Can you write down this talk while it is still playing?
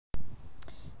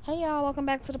Hey y'all, welcome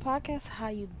back to the podcast. How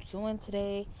you doing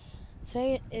today?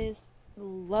 Today is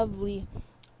lovely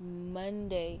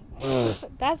Monday.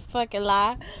 That's fucking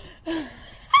lie.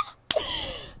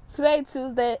 Today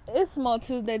Tuesday. It's more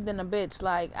Tuesday than a bitch.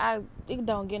 Like it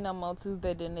don't get no more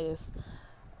Tuesday than this.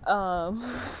 Hold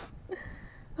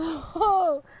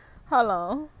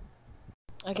on.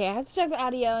 Okay, I had to check the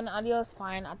audio, and the audio is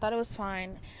fine. I thought it was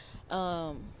fine.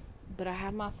 But I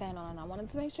have my fan on. I wanted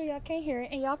to make sure y'all can't hear it,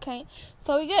 and y'all can't.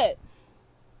 So we good.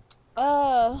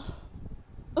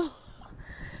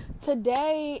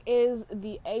 Today is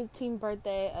the 18th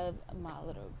birthday of my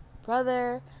little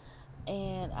brother,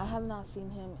 and I have not seen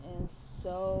him in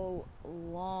so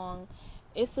long.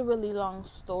 It's a really long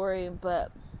story,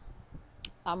 but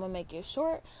I'm gonna make it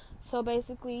short. So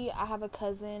basically, I have a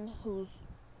cousin who's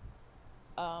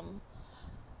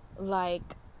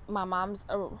like my mom's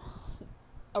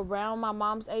around my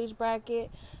mom's age bracket.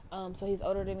 So he's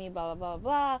older than me, blah blah blah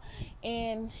blah,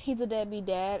 and he's a deadbeat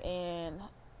dad, and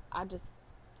I just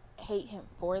hate him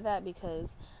for that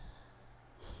because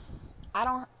I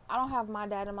don't have my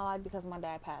dad in my life because my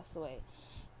dad passed away,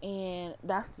 and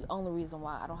that's the only reason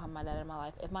why I don't have my dad in my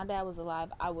life. If my dad was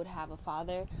alive, I would have a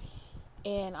father,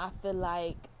 and I feel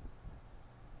like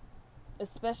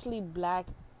especially black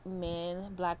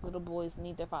men, black little boys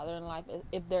need their father in life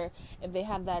if they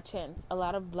have that chance. A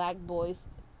lot of black boys'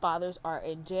 fathers are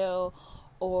in jail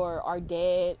or are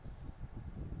dead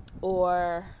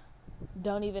or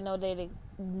don't even know that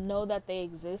they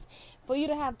exist. For you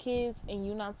to have kids and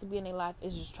you not to be in their life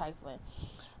is just trifling.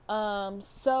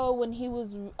 So when he was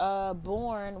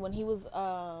born, when he was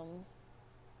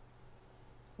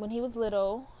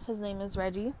little, his name is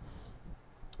Reggie.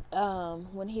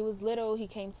 When he was little, he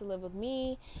came to live with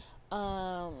me,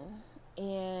 and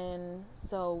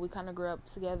so we kind of grew up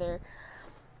together.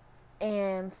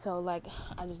 And so, like,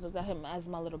 I just looked at him as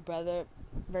my little brother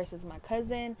versus my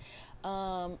cousin.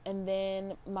 And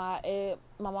then my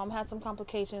mom had some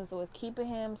complications with keeping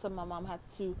him, so my mom had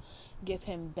to give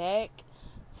him back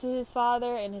to his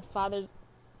father, and his father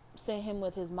sent him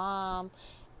with his mom,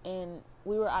 and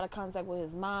we were out of contact with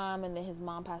his mom, and then his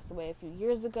mom passed away a few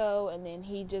years ago, and then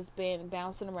he just been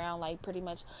bouncing around like pretty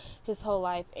much his whole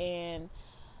life, and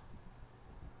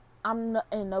I'm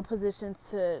in no position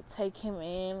to take him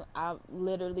in.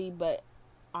 But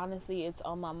honestly, it's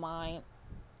on my mind.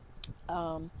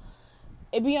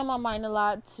 It be on my mind a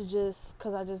lot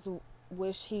cause I just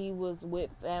wish he was with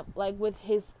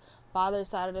his father's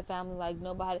side of the family. Like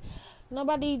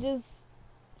nobody just,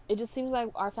 it just seems like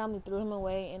our family threw him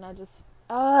away, and I don't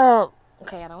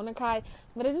want to cry,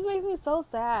 but it just makes me so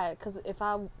sad, because if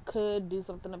I could do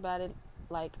something about it,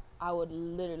 like, I would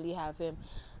literally have him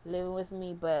living with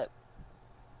me. But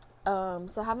so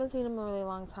I haven't seen him in a really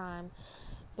long time,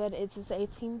 but it's his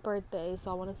 18th birthday,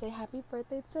 so I want to say happy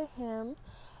birthday to him.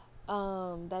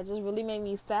 That just really made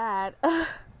me sad. But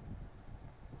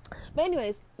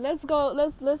anyways, let's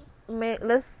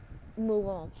move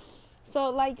on. So,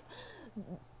 like,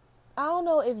 I don't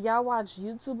know if y'all watch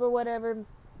YouTube or whatever,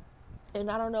 and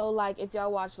I don't know, like, if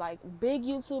y'all watch, like, big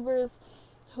YouTubers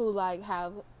who, like,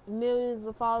 have millions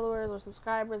of followers or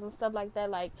subscribers and stuff like that.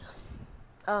 Like,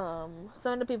 some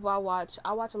of the people I watch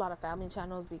a lot of family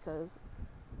channels, because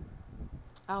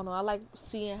I don't know, I like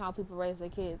seeing how people raise their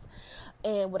kids,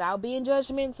 and without being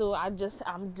judgmental, I'm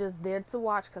just there to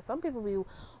watch, because some people be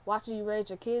watching you raise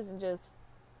your kids and just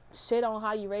shit on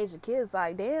how you raise your kids.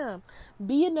 Like, damn,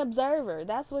 be an observer.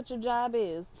 That's what your job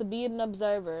is, to be an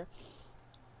observer.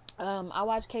 I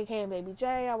watch KK and Baby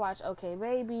J. I watch OK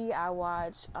Baby. I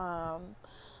watch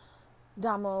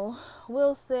Damo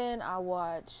Wilson. I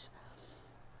watch,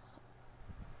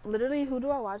 literally, who do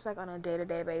I watch, like, on a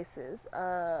day-to-day basis?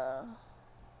 I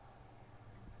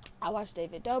watch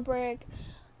David Dobrik.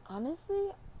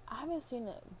 Honestly, I haven't seen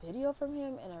a video from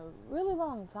him in a really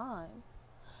long time.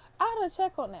 I gotta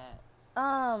check on that.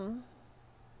 I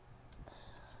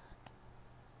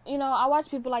watch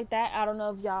people like that. I don't know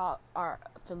if y'all are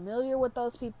familiar with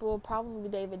those people. Probably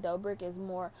David Dobrik is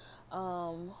more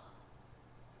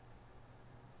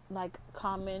like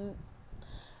common.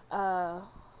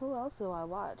 Who else do I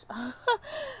watch?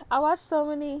 I watch so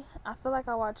many. I feel like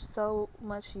I watch so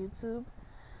much YouTube.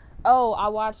 Oh, I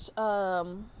watched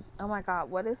oh my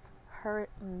god, what is her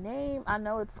name? I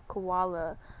know it's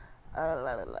Koala.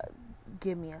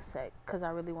 Give me a sec, because I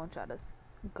really want y'all to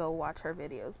go watch her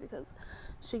videos, because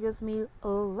she gives me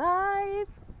life.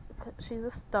 She's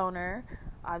a stoner,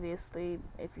 obviously.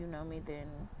 If you know me,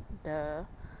 then duh.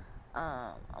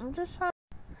 I'm just trying.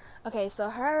 Okay, so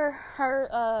her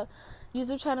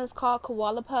YouTube channel is called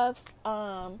Koala Puffs.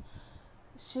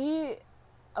 She,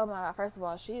 oh my god, first of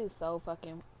all, she is so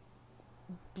fucking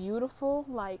beautiful,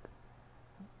 like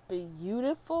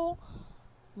beautiful.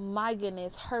 My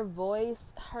goodness, her voice,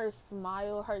 her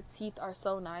smile, her teeth are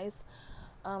so nice.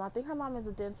 I think her mom is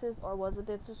a dentist or was a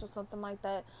dentist or something like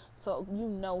that. So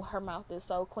her mouth is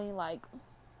so clean. Like,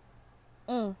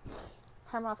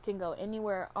 her mouth can go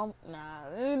anywhere. Let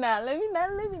me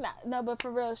not. No, but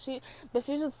for real, she's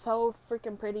just so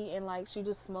freaking pretty, and like she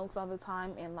just smokes all the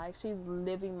time, and like she's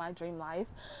living my dream life.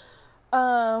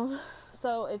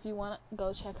 So if you want to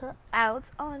go check her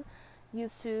out on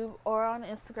YouTube or on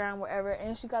Instagram, wherever,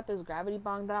 and she got this gravity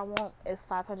bong that I want. It's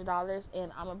 $500,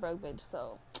 and I'm a broke bitch,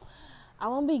 so I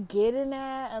won't be getting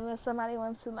that unless somebody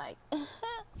wants to like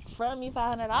front me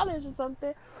 $500 or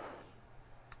something.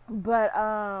 But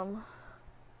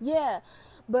yeah,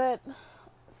 but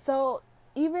so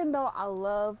even though I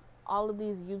love all of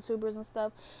these YouTubers and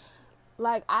stuff,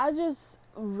 like I just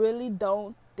really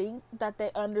don't think that they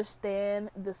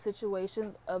understand the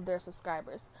situations of their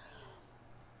subscribers,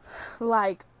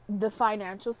 like the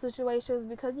financial situations,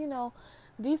 because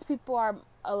these people are,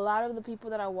 a lot of the people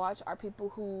that I watch are people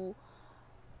who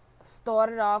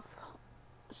started off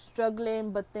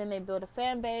struggling, but then they built a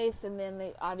fan base, and then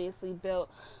they obviously built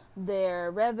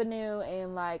their revenue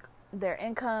and like their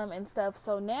income and stuff.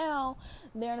 So now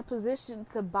they're in a position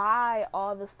to buy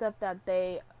all the stuff that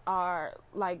they are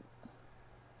like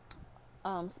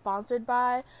sponsored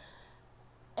by.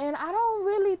 And I don't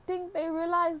really think they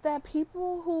realize that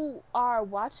people who are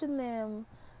watching them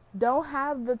don't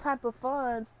have the type of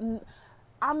funds.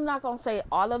 I'm not going to say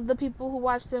all of the people who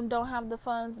watch them don't have the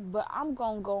funds, but I'm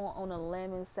going to go on a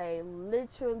limb and say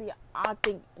literally I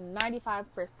think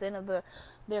 95% of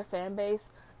their fan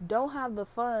base don't have the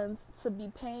funds to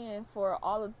be paying for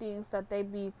all the things that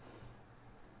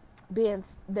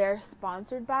they're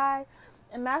sponsored by.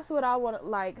 And that's what I want,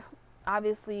 like,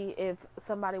 obviously if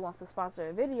somebody wants to sponsor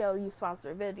a video, you sponsor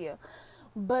a video.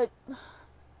 But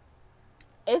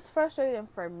it's frustrating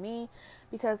for me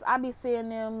because I be seeing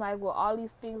them like with all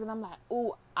these things, and I'm like,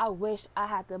 ooh, I wish I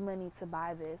had the money to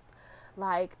buy this.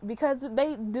 Like, because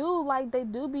they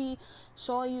do be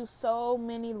showing you so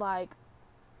many like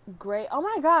great, oh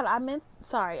my god, I meant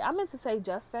to say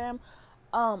Just Fam.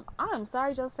 I'm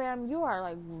sorry, Just Fam, you are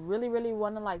like really, really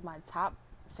one of like my top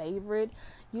favorite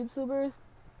YouTubers.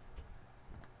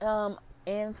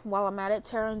 And while I'm at it,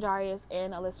 Tara and Jarius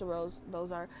and Alyssa Rose,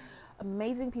 those are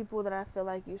amazing people that I feel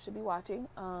like you should be watching.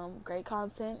 Great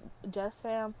content. Just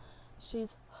Fam,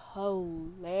 she's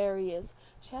hilarious.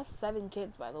 She has 7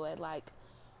 kids, by the way. Like,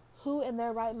 who in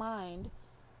their right mind?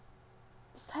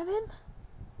 7?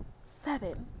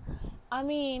 I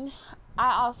mean,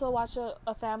 I also watch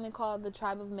a family called the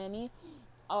Tribe of Many,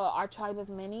 Our Tribe of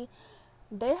Many.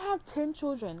 They have 10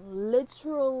 children,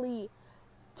 literally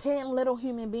 10 little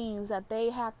human beings that they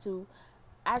have to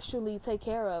actually take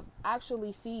care of,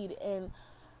 actually feed. And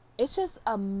it's just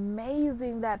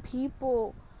amazing that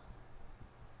people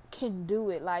can do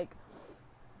it. Like,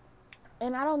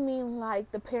 and I don't mean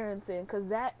like the parenting, because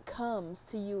that comes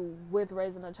to you with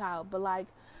raising a child, but like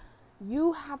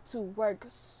you have to work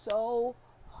so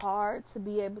hard to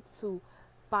be able to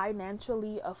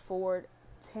financially afford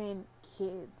 10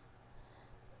 kids.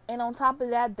 And on top of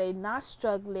that, they're not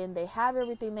struggling. They have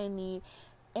everything they need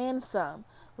and some.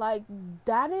 Like,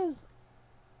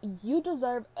 you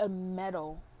deserve a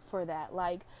medal for that.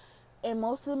 Like, and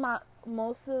most of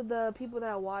the people that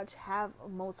I watch have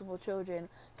multiple children.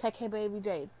 KK Baby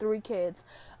J, 3 kids.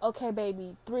 Okay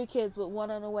Baby, 3 kids with 1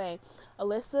 on the way.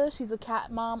 Alyssa, she's a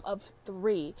cat mom of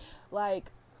 3.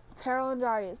 Like, Tara and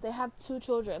Jarius, they have 2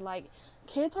 children. Like,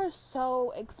 kids are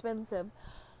so expensive.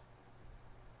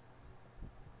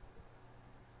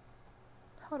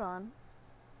 Hold on.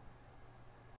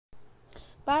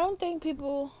 But I don't think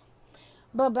people,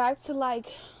 but back to like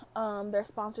their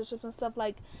sponsorships and stuff,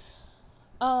 like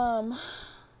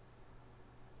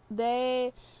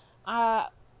they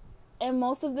and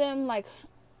most of them, like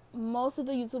most of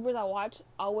the YouTubers I watch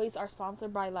always are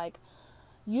sponsored by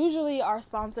usually are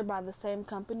sponsored by the same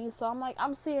company. So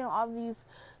I'm seeing all these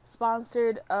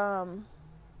sponsored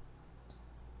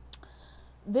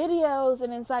videos,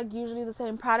 and it's like usually the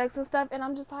same products and stuff, and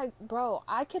I'm just like, bro,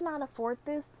 I cannot afford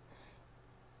this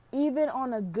even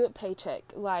on a good paycheck.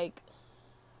 Like,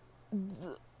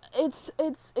 it's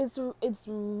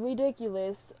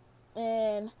ridiculous.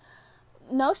 And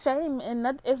no shame,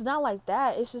 and it's not like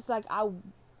that. It's just like I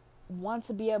want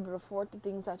to be able to afford the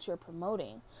things that you're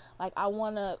promoting. Like, I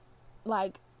want to,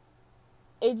 like,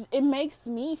 it makes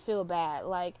me feel bad,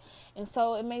 like, and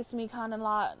so it makes me kind of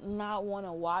not want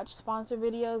to watch sponsor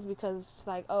videos, because it's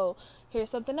like, oh,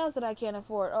 here's something else that I can't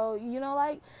afford. Oh,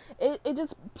 like, it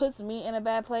just puts me in a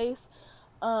bad place.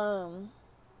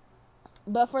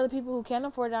 But for the people who can't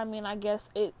afford it, I mean, I guess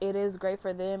it is great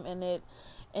for them, and it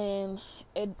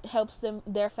helps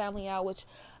their family out, which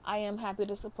I am happy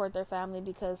to support their family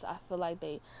because I feel like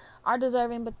they are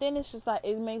deserving. But then it's just like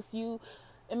it makes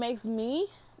me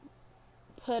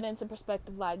put into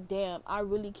perspective, like, damn, I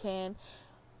really can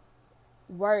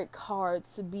work hard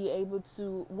to be able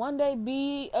to one day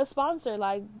be a sponsor,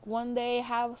 like one day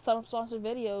have some sponsored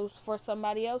videos for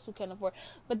somebody else who can afford.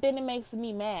 But then it makes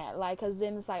me mad, like, because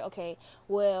then it's like, okay,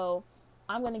 well,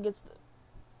 I'm gonna get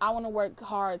I want to work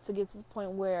hard to get to the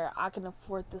point where I can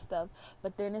afford this stuff,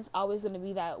 but then it's always going to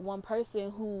be that one person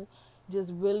who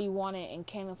just really want it and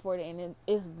can't afford it, and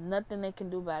it's nothing they can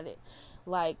do about it.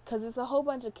 Like, cause it's a whole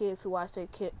bunch of kids who watch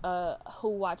who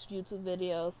watch YouTube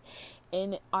videos,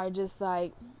 and are just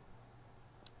like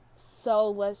so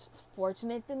less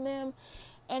fortunate than them,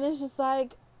 and it's just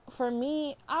like, for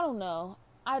me, I don't know,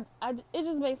 it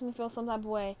just makes me feel some type of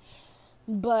way,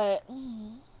 but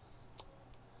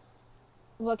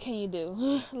what can you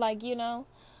do? Like,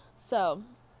 so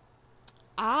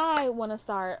I want to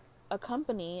start a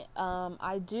company. I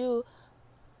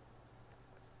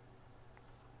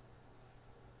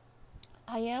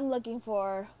am looking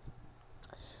for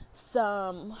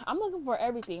I'm looking for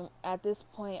everything at this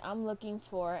point. I'm looking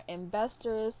for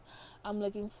investors. I'm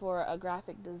looking for a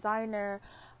graphic designer.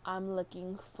 I'm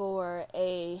looking for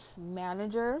a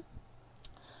manager.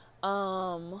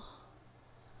 And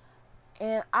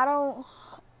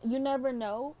you never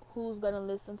know who's going to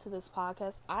listen to this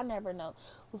podcast. I never know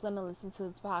who's going to listen to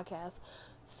this podcast.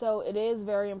 So it is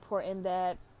very important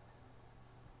that,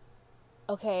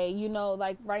 okay,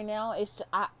 like right now,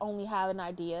 I only have an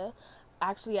idea.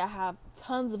 Actually, I have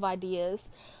tons of ideas,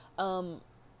 and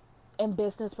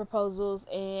business proposals,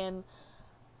 and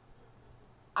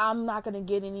I'm not going to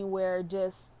get anywhere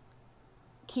just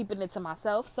keeping it to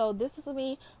myself. So this is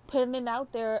me putting it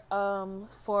out there,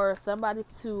 for somebody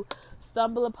to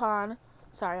stumble upon.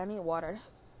 Sorry, I need water.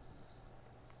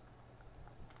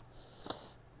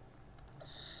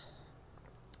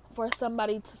 For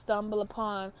somebody to stumble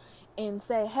upon and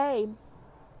say, hey,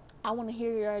 I want to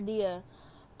hear your idea.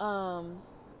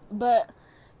 But,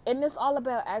 and it's all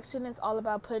about action. It's all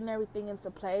about putting everything into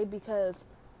play, because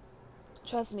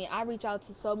trust me, I reach out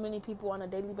to so many people on a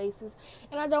daily basis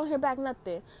and I don't hear back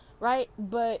nothing, right?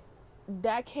 But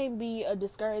that can be a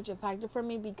discouraging factor for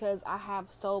me, because I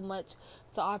have so much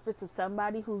to offer to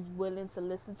somebody who's willing to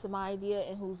listen to my idea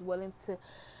and who's willing to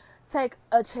take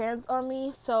a chance on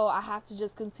me. So I have to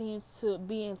just continue to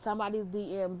be in somebody's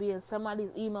DM, be in somebody's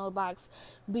email box,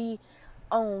 be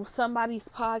on somebody's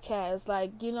podcast.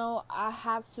 Like, I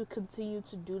have to continue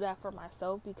to do that for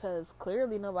myself, because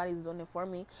clearly nobody's doing it for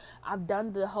me. I've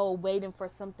done the whole waiting for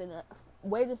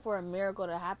a miracle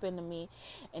to happen to me,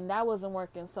 and that wasn't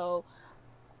working. So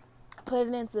put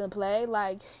it into play.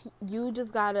 Like, you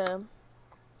just gotta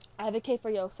advocate for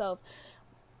yourself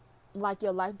like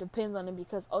your life depends on it,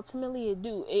 because ultimately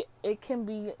it can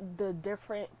be the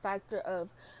different factor of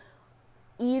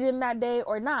eating that day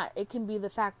or not. It can be the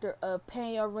factor of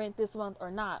paying your rent this month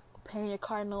or not, paying your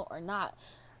car note or not.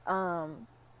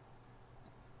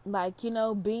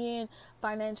 Being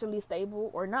financially stable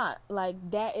or not. Like,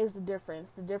 that is the difference.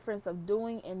 The difference of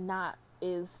doing and not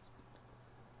is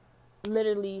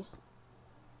literally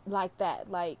like that.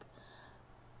 Like,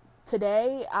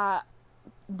 today,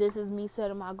 this is me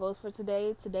setting my goals for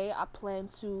today. Today, I plan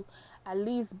to at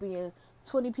least be in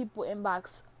 20 people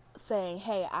inbox saying,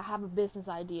 hey, I have a business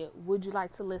idea. Would you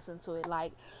like to listen to it?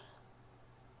 Like,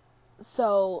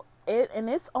 so it's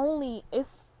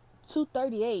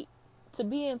 2:38. To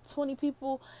be in 20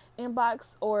 people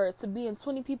inbox, or to be in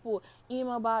 20 people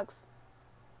email box,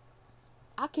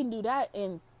 I can do that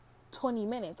in 20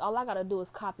 minutes. All I gotta do is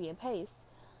copy and paste.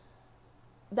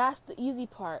 That's the easy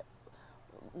part.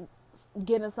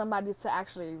 Getting somebody to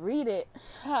actually read it,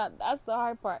 that's the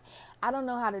hard part. I don't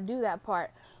know how to do that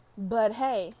part, but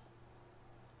hey,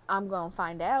 I'm gonna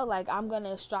find out. Like, I'm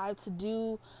gonna strive to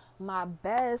do my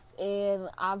best, and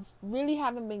I've really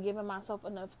haven't been giving myself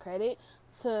enough credit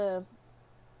to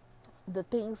the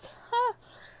things.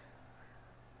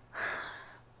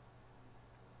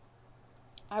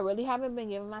 I really haven't been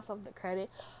giving myself the credit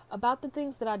about the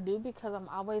things that I do, because I'm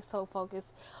always so focused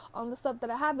on the stuff that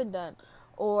I haven't done.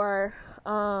 Or,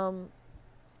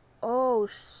 oh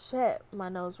shit, my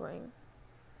nose ring.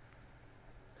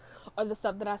 Or the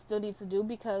stuff that I still need to do,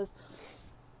 because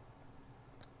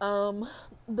the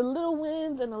little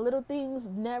wins and the little things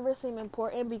never seem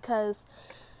important, because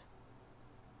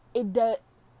it does,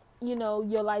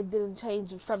 your life didn't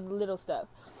change from the little stuff.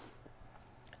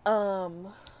 And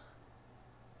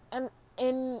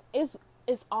it's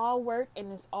it's all work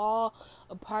and it's all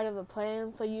a part of the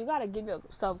plan. So you got to give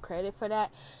yourself credit for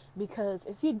that, because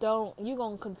if you don't, you're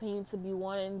going to continue to be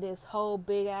wanting this whole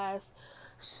big ass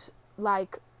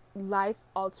like life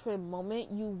altering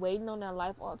moment. You waiting on that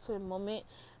life altering moment,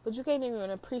 but you can't even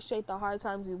appreciate the hard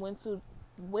times you went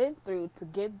through to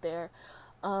get there.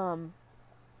 And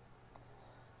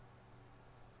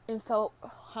so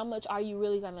how much are you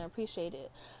really going to appreciate it?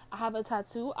 I have a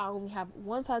tattoo. I only have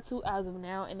one tattoo as of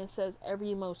now, and it says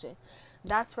every emotion.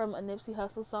 That's from a Nipsey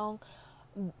Hussle song.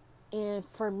 And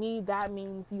for me, that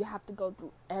means you have to go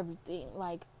through everything.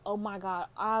 Like, oh my God,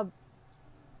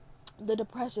 the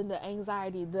depression, the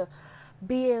anxiety, the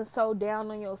being so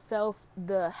down on yourself,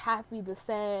 the happy, the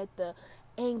sad, the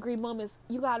angry moments.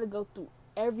 You got to go through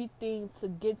everything to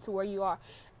get to where you are.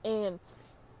 And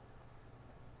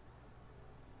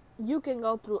you can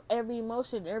go through every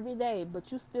emotion every day,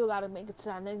 but you still got to make it to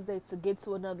that next day to get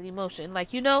to another emotion.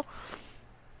 Like, you know?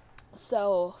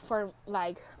 So,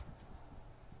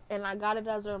 and I got it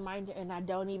as a reminder, and I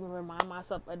don't even remind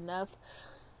myself enough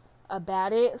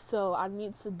about it. So I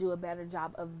need to do a better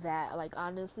job of that. Like,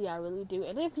 honestly, I really do.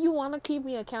 And if you want to keep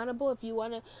me accountable, if you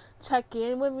want to check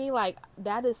in with me, like,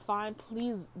 that is fine.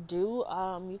 Please do.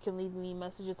 You can leave me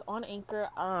messages on Anchor.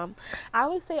 I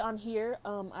always say on here,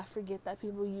 I forget that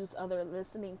people use other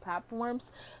listening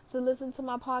platforms to listen to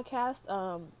my podcast.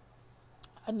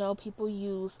 I know people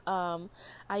use, I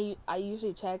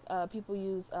usually check, people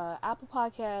use Apple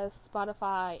Podcasts,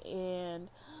 Spotify, and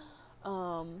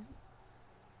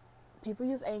people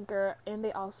use Anchor, and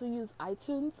they also use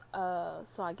iTunes,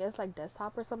 so I guess like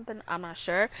desktop or something, I'm not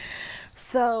sure.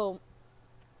 So,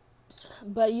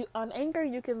 but on Anchor,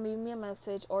 you can leave me a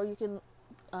message, or you can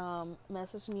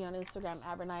message me on Instagram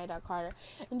at Renaya.Carter,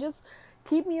 and just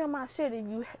keep me on my shit.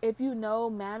 If you know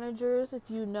managers, if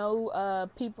you know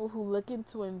people who looking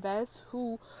to invest,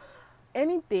 who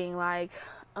anything, like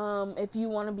if you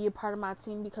want to be a part of my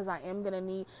team, because I am gonna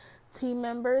need team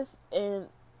members, and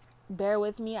bear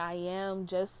with me, I am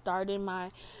just starting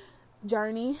my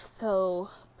journey, so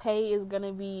pay is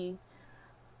gonna be,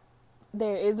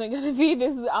 there isn't gonna be,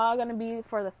 this is all gonna be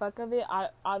for the fuck of it.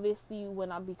 Obviously, when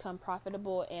I become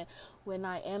profitable and when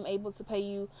I am able to pay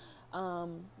you,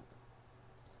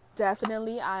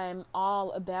 definitely I'm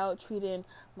all about treating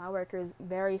my workers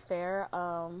very fair.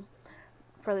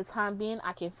 For the time being,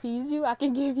 I can feed you, I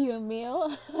can give you a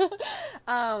meal.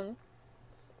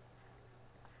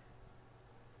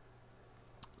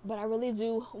 But I really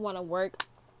do want to work.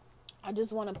 I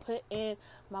just want to put in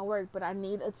my work, but I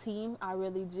need a team. I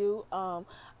really do.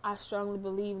 I strongly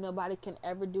believe nobody can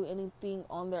ever do anything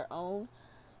on their own.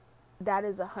 That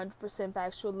is 100%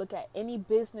 factual. Look at any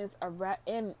business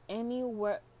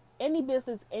any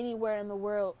business anywhere in the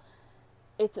world.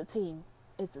 It's a team.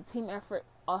 It's a team effort,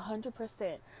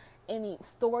 100%. Any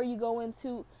store you go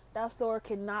into, that store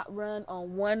cannot run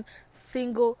on one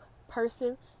single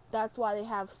person. That's why they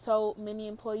have so many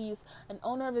employees. An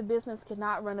owner of a business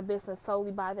cannot run a business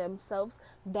solely by themselves.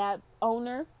 That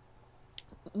owner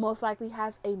most likely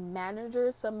has a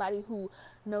manager, somebody who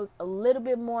knows a little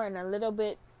bit more and a little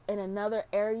bit in another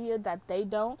area that they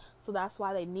don't. So that's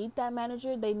why they need that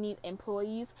manager. They need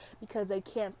employees, because they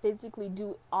can't physically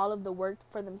do all of the work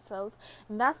for themselves.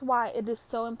 And that's why it is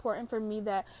so important for me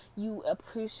that you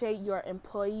appreciate your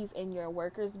employees and your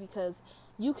workers, because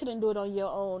you couldn't do it on your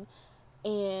own.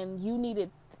 And you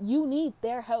need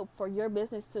their help for your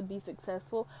business to be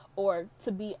successful, or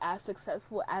to be as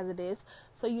successful as it is.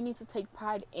 So you need to take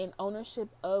pride in ownership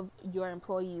of your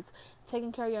employees.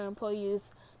 Taking care of your employees,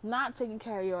 not taking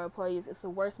care of your employees, is the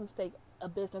worst mistake a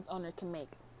business owner can make.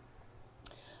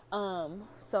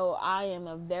 So I am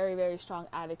a very, very strong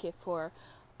advocate for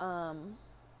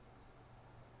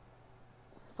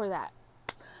that.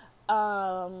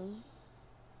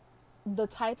 The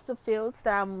types of fields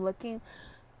that I'm looking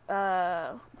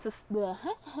the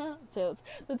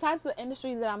types of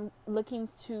industries that I'm looking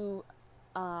to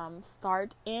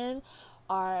start in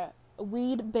are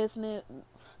weed business.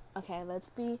 Okay, let's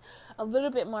be a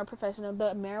little bit more professional.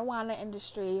 The marijuana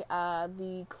industry,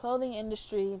 the clothing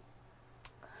industry.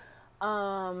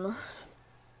 Sorry,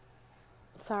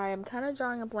 I'm kind of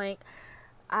drawing a blank.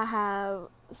 I have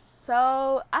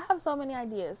so many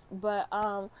ideas, but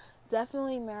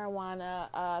definitely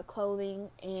marijuana, clothing,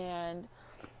 and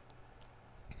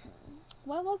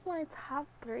what was my top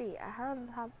 3? I had a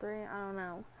top 3. I don't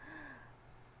know.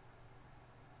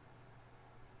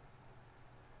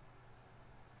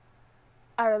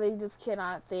 I really just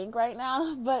cannot think right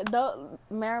now. But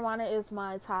marijuana is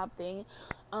my top thing.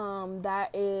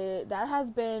 That has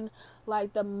been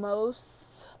like the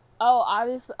most. Oh,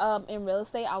 obviously, in real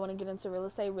estate, I want to get into real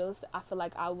estate. I feel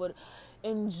like I would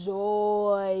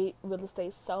enjoy real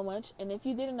estate so much. And if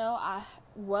you didn't know, I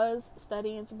was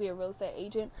studying to be a real estate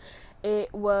agent.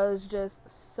 It was just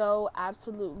so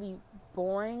absolutely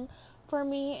boring for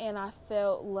me, and I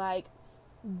felt like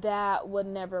that would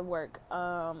never work.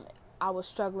 I was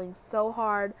struggling so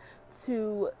hard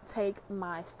to take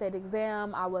my state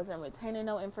exam. I wasn't retaining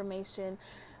no information.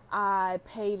 I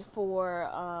paid for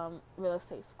real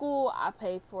estate school. I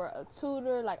paid for a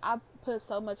tutor. Like, I put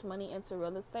so much money into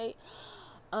real estate.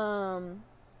 And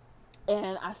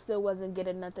I still wasn't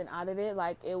getting nothing out of it.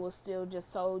 Like, it was still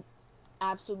just so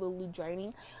absolutely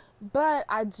draining. But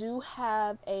I do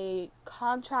have a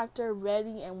contractor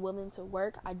ready and willing to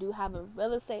work. I do have a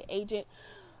real estate agent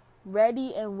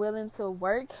ready and willing to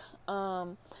work.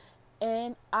 And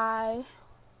I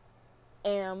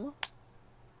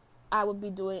would be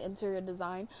doing interior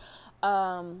design.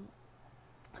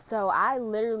 So I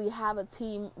literally have a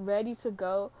team ready to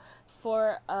go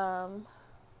for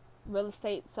real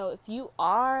estate. So if you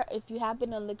have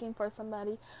been looking for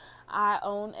somebody, I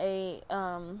own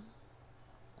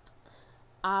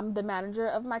I'm the manager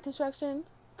of my construction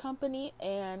company,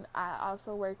 and I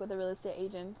also work with a real estate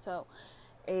agent. So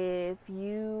and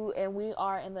we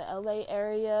are in the LA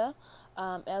area,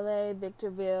 LA,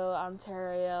 Victorville,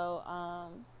 Ontario.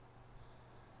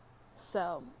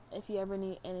 So if you ever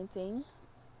need anything,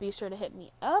 be sure to hit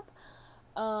me up.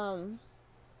 As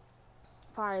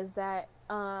far as that,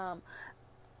 the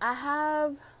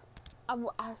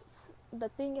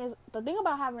thing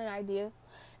about having an idea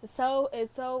it's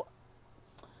so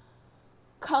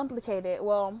complicated.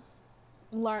 Well,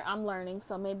 I'm learning,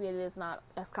 so maybe it is not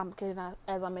as complicated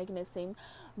as I'm making it seem.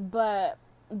 But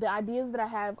the ideas that I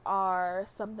have are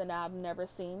something that I've never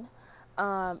seen.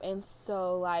 And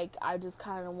so, like, I just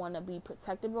kind of want to be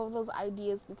protective of those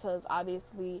ideas, because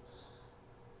obviously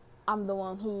I'm the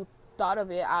one who thought of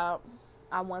it. I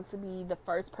want to be the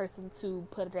first person to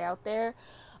put it out there.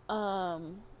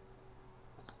 And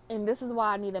this is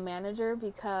why I need a manager,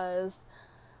 because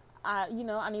I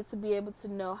need to be able to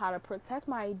know how to protect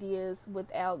my ideas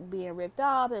without being ripped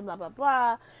off and blah, blah,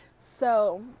 blah.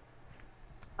 So,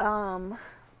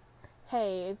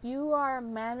 hey, if you are a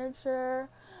manager,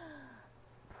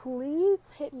 please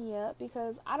hit me up,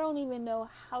 because I don't even know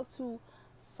how to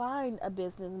find a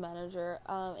business manager.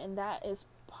 And that is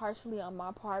partially on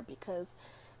my part, because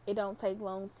it don't take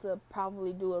long to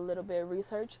probably do a little bit of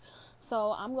research.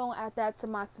 So I'm going to add that to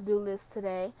my to-do list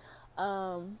today.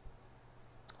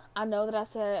 I know that I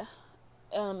said,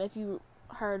 if you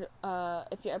heard,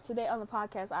 if you're up to date on the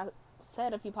podcast, I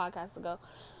said a few podcasts ago,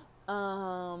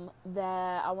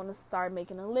 that I want to start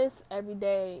making a list every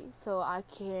day, so I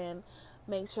can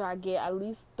make sure I get at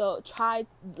least have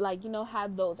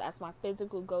those as my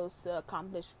physical goals to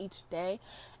accomplish each day.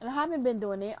 And I haven't been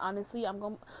doing it, honestly. I'm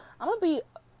gonna be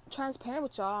transparent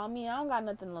with y'all. I mean, I don't got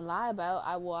nothing to lie about.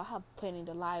 I have plenty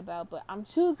to lie about, but I'm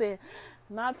choosing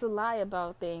not to lie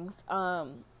about things. I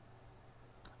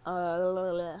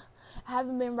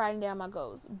haven't been writing down my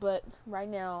goals, but right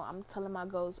now I'm telling my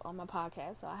goals on my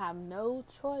podcast, so I have no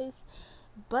choice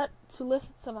but to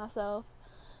listen to myself.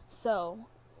 So,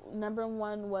 number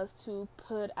 1 was to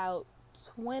put out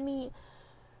 20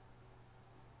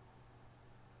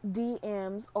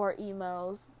 DMs or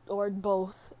emails, or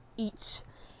both each,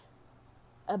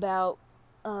 about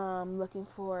looking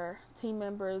for team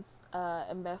members,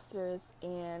 investors,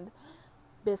 and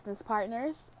business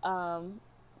partners.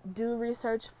 Do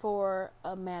research for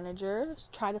a manager.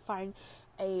 Try to find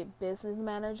a business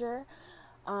manager.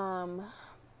 I'm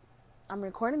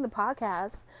recording the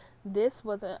podcast.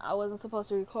 I wasn't supposed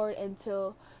to record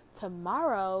until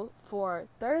tomorrow for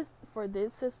this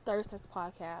is Thursday's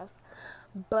podcast,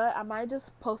 but I might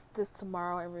just post this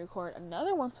tomorrow and record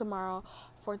another one tomorrow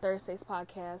for Thursday's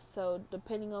podcast. So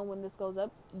depending on when this goes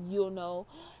up, you'll know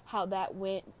how that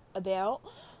went about.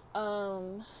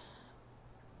 And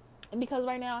because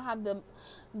right now I have the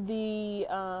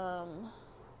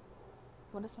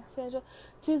what is my schedule?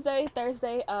 Tuesday,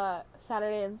 Thursday,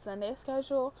 Saturday, and Sunday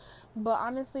schedule. But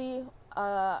honestly,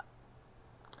 I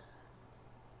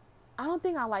don't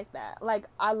think I like that. Like,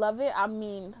 I love it. I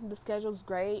mean, the schedule's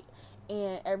great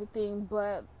and everything,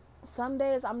 but some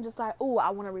days I'm just like, oh, I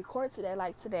want to record today,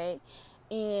 like today.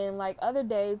 And like other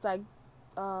days, like,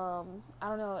 I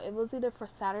don't know, it was either for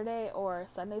Saturday or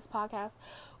Sunday's podcast,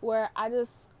 where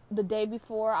the day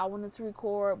before I wanted to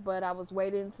record, but I was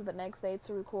waiting to the next day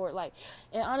to record. Like,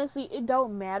 and honestly, it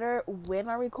don't matter when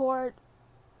I record.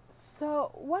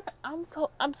 So what? I'm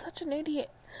such an idiot.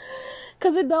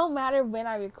 Cause it don't matter when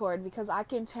I record, because I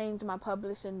can change my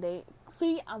publishing date.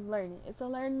 See, I'm learning. It's a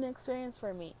learning experience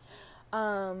for me.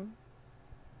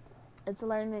 it's a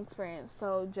learning experience.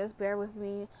 So just bear with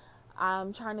me.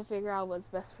 I'm trying to figure out what's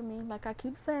best for me, like I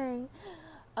keep saying.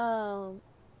 Um,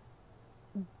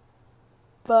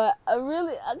 but I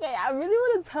really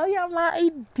want to tell y'all my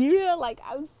idea. Like,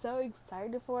 I'm so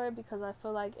excited for it because I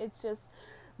feel like it's just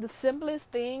the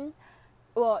simplest thing.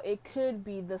 Well, it could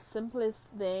be the simplest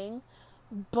thing,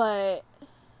 but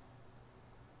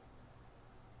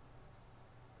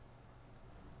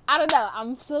I don't know.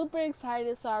 I'm super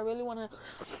excited, so I really want to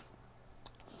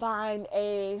find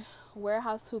a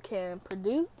warehouse who can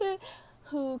produce this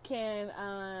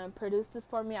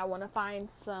for me. I want to find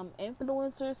some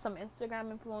influencers, some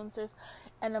Instagram influencers,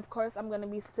 and of course I'm going to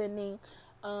be sending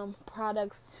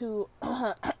products to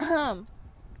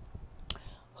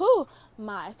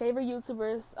my favorite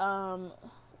YouTubers,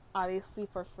 obviously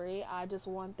for free. I just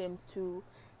want them to,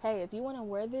 hey, if you want to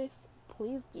wear this,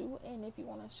 please do, and if you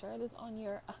want to share this on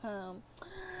your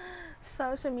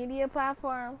social media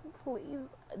platform, please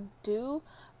do.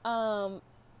 And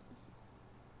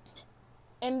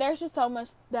there's just so much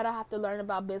that I have to learn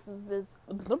about businesses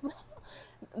in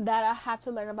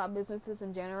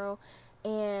general,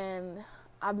 and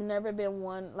I've never been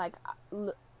one, like,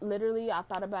 literally I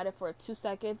thought about it for 2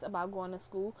 seconds about going to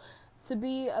school to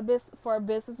be a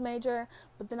business major,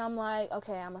 but then I'm like,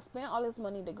 okay, I'm gonna spend all this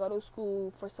money to go to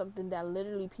school for something that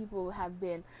literally people have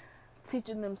been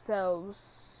teaching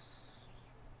themselves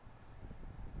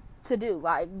to do.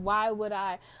 Like, why would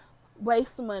I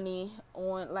waste money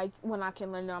on, like, when I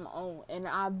can learn it on my own? And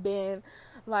I've been,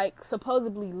 like,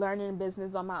 supposedly learning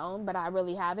business on my own, but I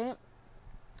really haven't.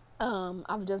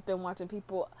 I've just been watching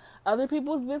other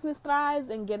people's business thrives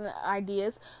and getting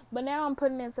ideas, but now I'm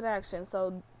putting it into action.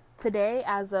 So today,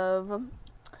 as of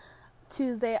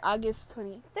Tuesday, August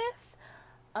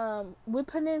 25th, we're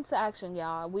putting it into action,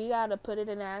 y'all. We gotta put it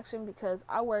in action because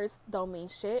our words don't mean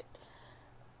shit,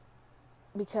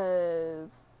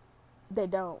 because they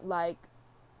don't. Like,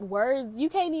 words, you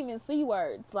can't even see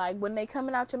words. Like, when they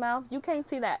coming out your mouth, you can't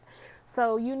see that.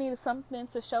 So you need something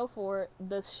to show for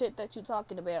the shit that you're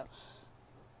talking about.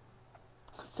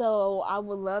 So I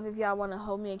would love if y'all want to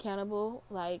hold me accountable,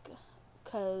 like,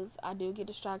 because I do get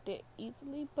distracted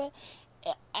easily.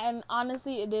 And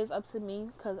honestly, it is up to me,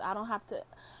 because I don't have to.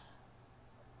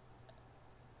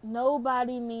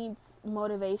 Nobody needs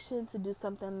motivation to do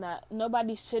something that,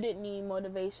 nobody shouldn't need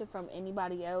motivation from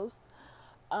anybody else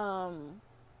to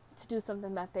do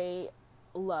something that they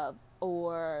love,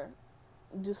 or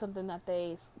do something that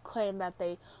they claim that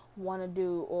they want to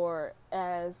do, or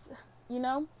as,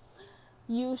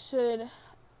 you should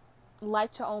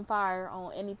light your own fire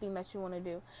on anything that you want to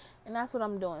do. And that's what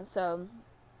I'm doing. So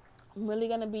I'm really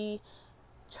going to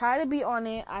try to be on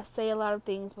it. I say a lot of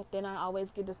things, but then I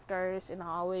always get discouraged, and I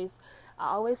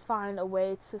always find a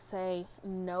way to say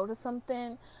no to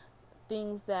something,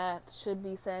 things that should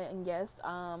be said and yes.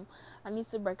 I need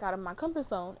to break out of my comfort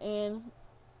zone, and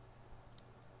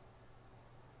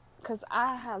because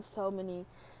I have so many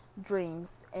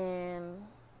dreams, and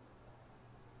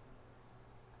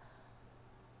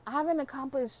I haven't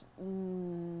accomplished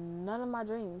none of my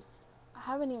dreams. I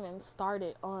haven't even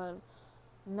started on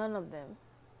none of them.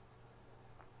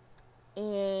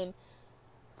 And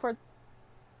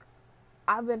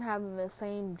I've been having the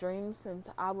same dream since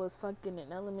I was fucking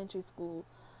in elementary school.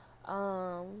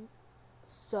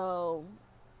 So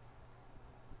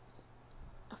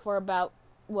for about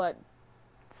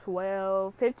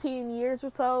 12, 15 years or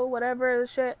so, whatever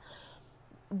shit.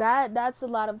 That's a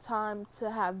lot of time to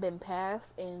have been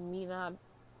passed and me not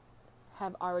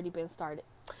have already been started.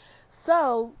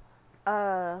 So,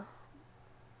 I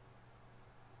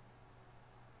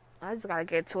just gotta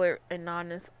get to it and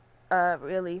honest,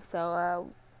 really.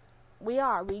 So, we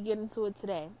get into it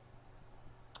today.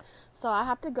 So I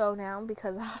have to go now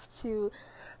because I have to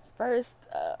first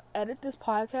edit this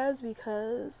podcast,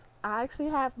 because I actually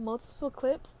have multiple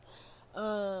clips,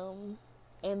 and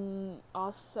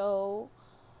also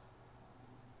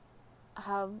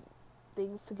have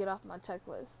things to get off my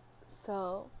checklist.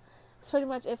 So that's pretty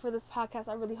much it for this podcast.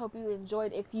 I really hope you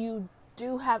enjoyed. If you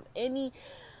do have like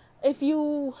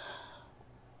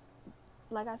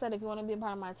I said, if you want to be a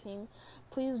part of my team,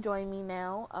 please join me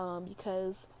now,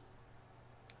 because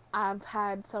I've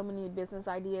had so many business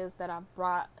ideas that I've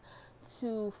brought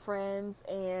to friends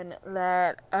and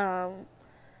that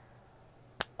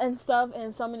and stuff,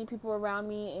 and so many people around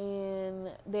me, and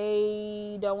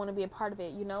they don't want to be a part of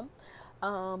it,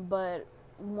 but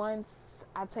once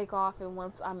I take off, and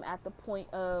once I'm at the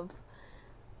point of,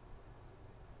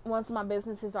 once my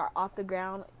businesses are off the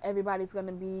ground, everybody's going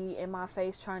to be in my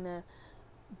face trying to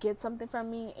get something from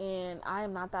me, and I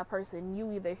am not that person.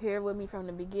 You either here with me from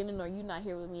the beginning, or you not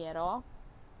here with me at all.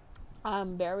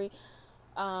 I'm very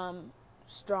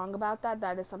strong about that.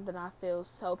 That is something I feel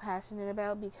so passionate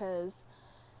about because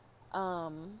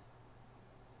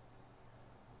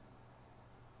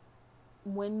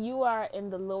when you are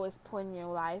in the lowest point in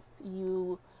your life,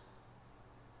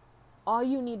 all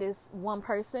you need is one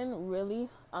person really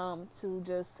to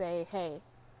just say, hey,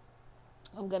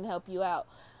 I'm gonna help you out.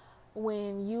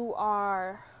 When you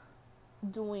are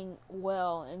doing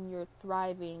well and you're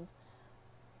thriving,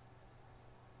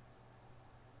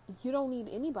 you don't need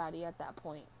anybody at that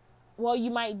point. Well, you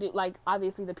might do, like,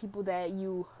 obviously the people that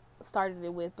you started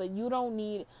it with, but you don't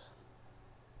need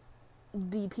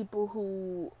the people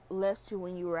who left you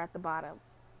when you were at the bottom.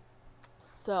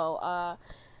 So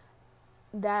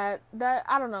that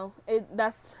I don't know,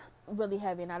 that's really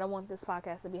heavy, and I don't want this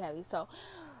podcast to be heavy. So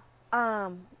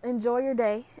enjoy your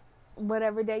day,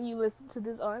 whatever day you listen to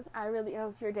this on. I really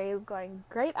hope your day is going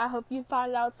great. I hope you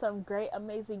find out some great,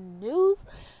 amazing news,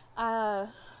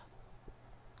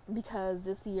 because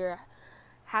this year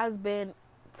has been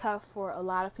tough for a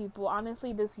lot of people.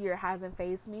 Honestly, this year hasn't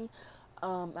fazed me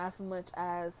as much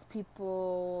as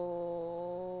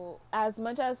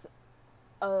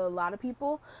a lot of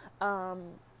people.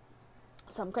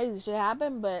 Some crazy shit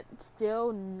happened, but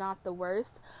still not the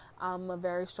worst. I'm a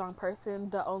very strong person.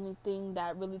 The only thing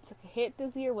that really took a hit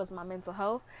this year was my mental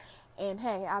health. And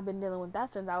hey, I've been dealing with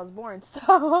that since I was born.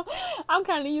 So I'm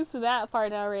kind of used to that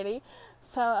part already.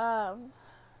 So,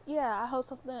 yeah, I hope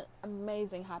something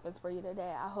amazing happens for you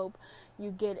today. I hope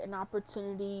you get an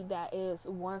opportunity that is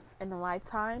once in a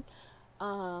lifetime.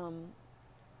 And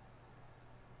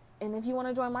if you want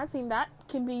to join my team, that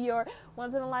can be your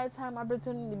once in a lifetime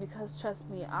opportunity, because trust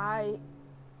me, I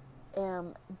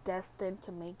am destined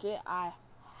to make it. I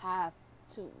have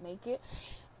to make it.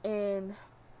 And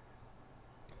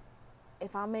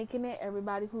if I'm making it,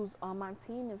 everybody who's on my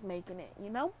team is making it, you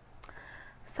know?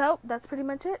 So that's pretty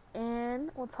much it.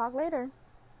 And we'll talk later.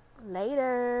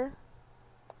 Later.